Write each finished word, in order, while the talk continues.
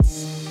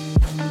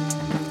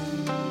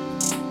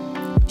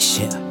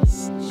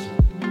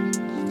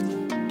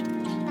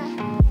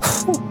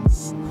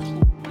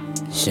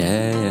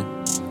Yeah,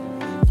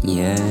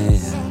 yeah.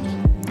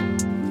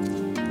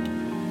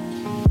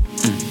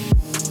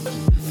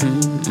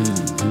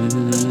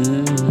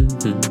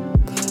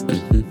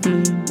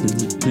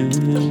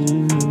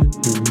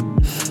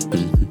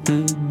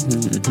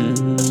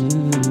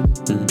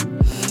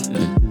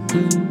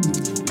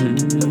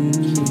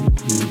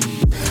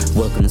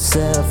 Welcome to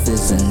self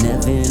is a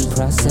never-ending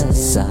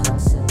process.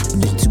 I've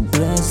been too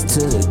blessed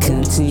to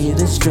continue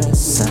to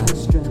stress.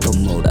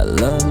 Promote our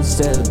love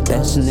instead of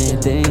bashing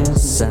everything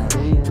else.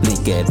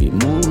 Make every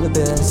move the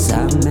best.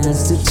 I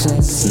master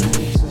chess.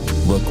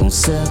 Work on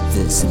self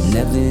is a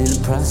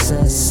never-ending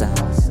process.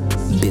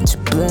 Been too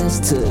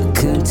blessed to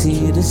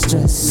continue to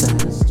stress.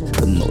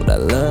 Promote our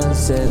love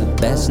instead of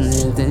bashing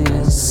everything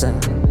else.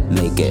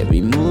 Make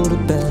every move the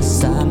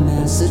best. I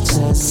master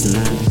chess.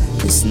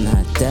 It's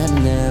not that I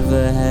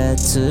never had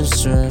to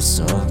stress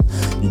or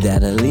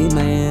that I leave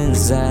my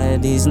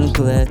anxieties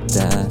neglect.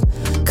 I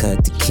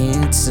cut the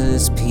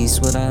cancer's peace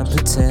what I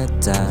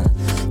protect. I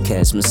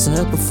catch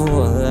myself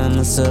before I let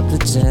myself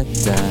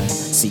project. I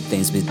see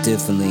things a bit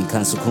differently.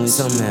 Consequently,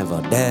 some have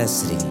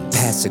audacity,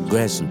 passive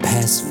aggression,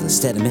 passive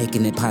instead of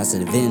making it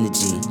positive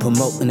energy.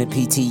 Promoting the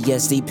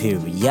PTSD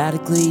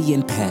periodically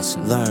and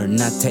passion. Learn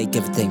not to take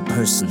everything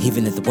personal,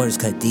 even if the words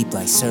cut deep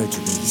like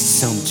surgery.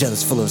 Some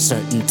jealous, full of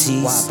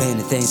certainties. Why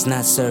abandon things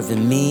not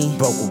serving me?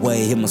 Broke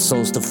away, hit my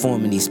soul's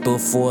deformities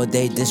before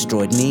they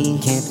destroyed me.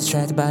 Can't be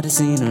distracted by the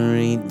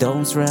scenery,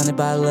 don't surrounded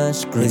by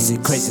lush green. Is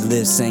it crazy to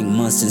live, saying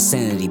months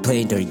insanity?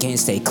 Playing dirty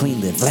games, stay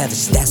clean, live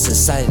lavish. That's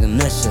society in a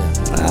nutshell.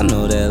 I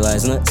know that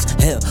life's nuts.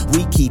 Hell,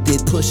 we keep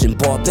it pushing,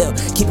 barbell.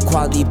 Keep it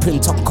quality,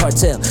 print, talking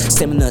cartel.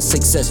 Stamina,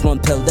 success, run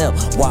parallel.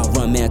 Wild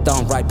run,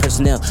 marathon, right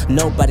personnel.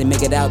 Nobody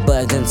make it out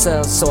but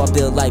themselves, so I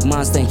build like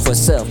mines, think for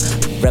self.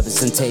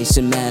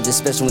 Representation matters,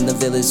 especially when the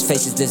village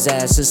faces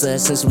disasters.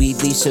 Lessons we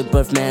lead should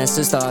birth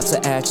masters. Thoughts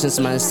or actions,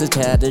 minds to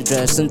chatter,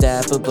 dressed and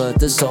dapper, but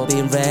the soul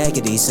being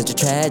raggedy. Such a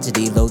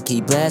tragedy,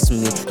 low-key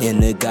blasphemy. In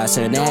the gods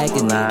and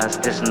agony,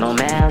 this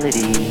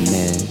normality.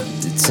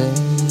 Meditate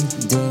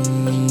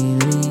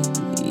daily,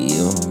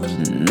 your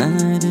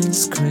night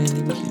is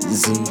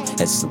crazy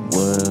as the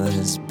world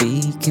has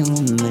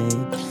become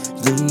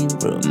lately.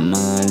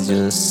 Remind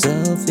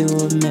yourself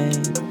you're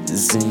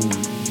amazing.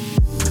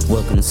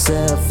 Welcome to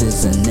self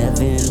is a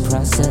never-ending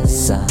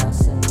process.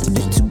 I've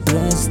been too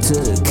blessed to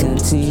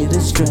continue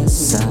to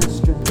stress.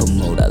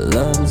 Promote our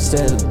love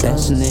instead of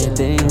bashing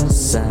everything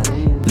else.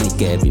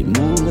 Make every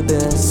move the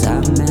best. I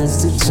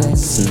master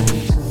chess.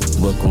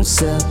 Work on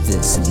self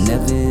is a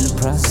never-ending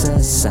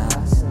process.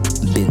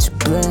 Been too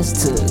blessed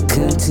to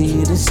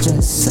continue to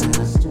stress.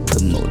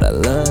 Promote our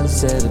love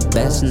instead of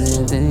bashing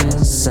everything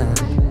else.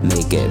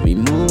 Make every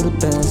move the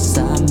best.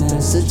 I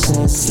master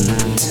chess.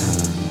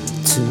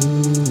 Time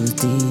to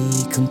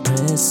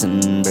decompress,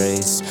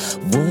 embrace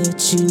what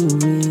you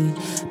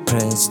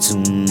repress.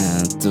 Tune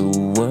out the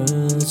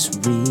world's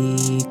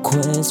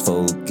request.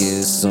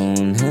 Focus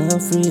on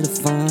health,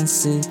 redefine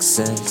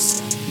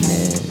success.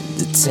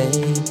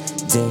 Meditate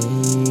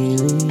daily,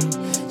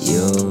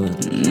 your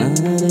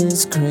night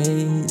is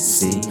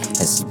crazy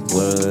as the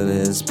world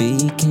has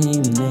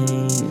became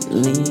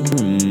lately.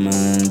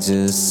 Remind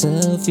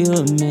yourself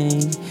you're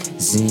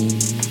amazing.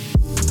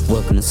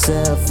 Welcome to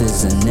self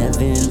is a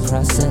never-ending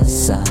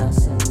process.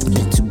 I've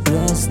been too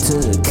blessed to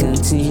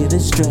continue to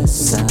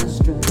stress.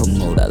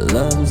 Promote our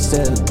love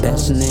instead of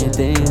bashing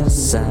everything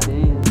else.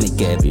 Make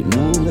every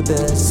move the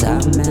best. I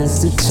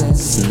master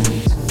chess.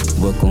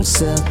 Work on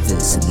self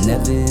is a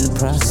never-ending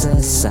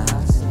process.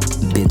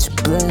 Been too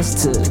blessed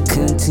to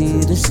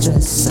continue to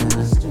stress.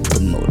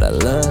 Promote our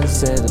love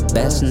instead of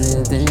bashing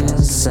everything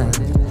else.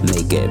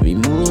 Make every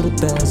move the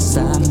best.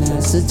 I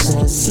master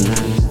chess.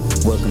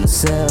 Working on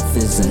self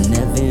is a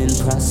never-ending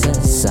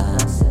process.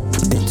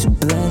 Been too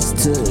blessed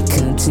to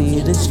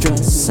continue to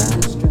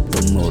stress.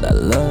 Promote our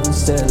love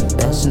instead of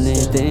bashing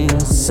everything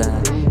else.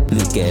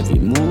 Make every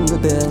move the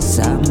best.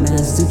 I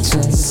master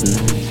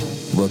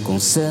chess. Work on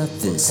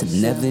self is a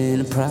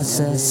never-ending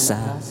process.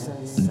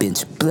 Been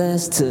too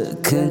blessed to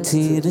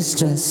continue to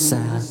stress.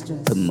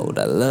 Promote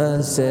our love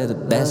instead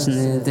of bashing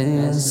everything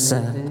else.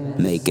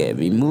 Make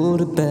every move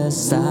the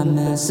best. I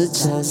master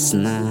chess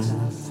now.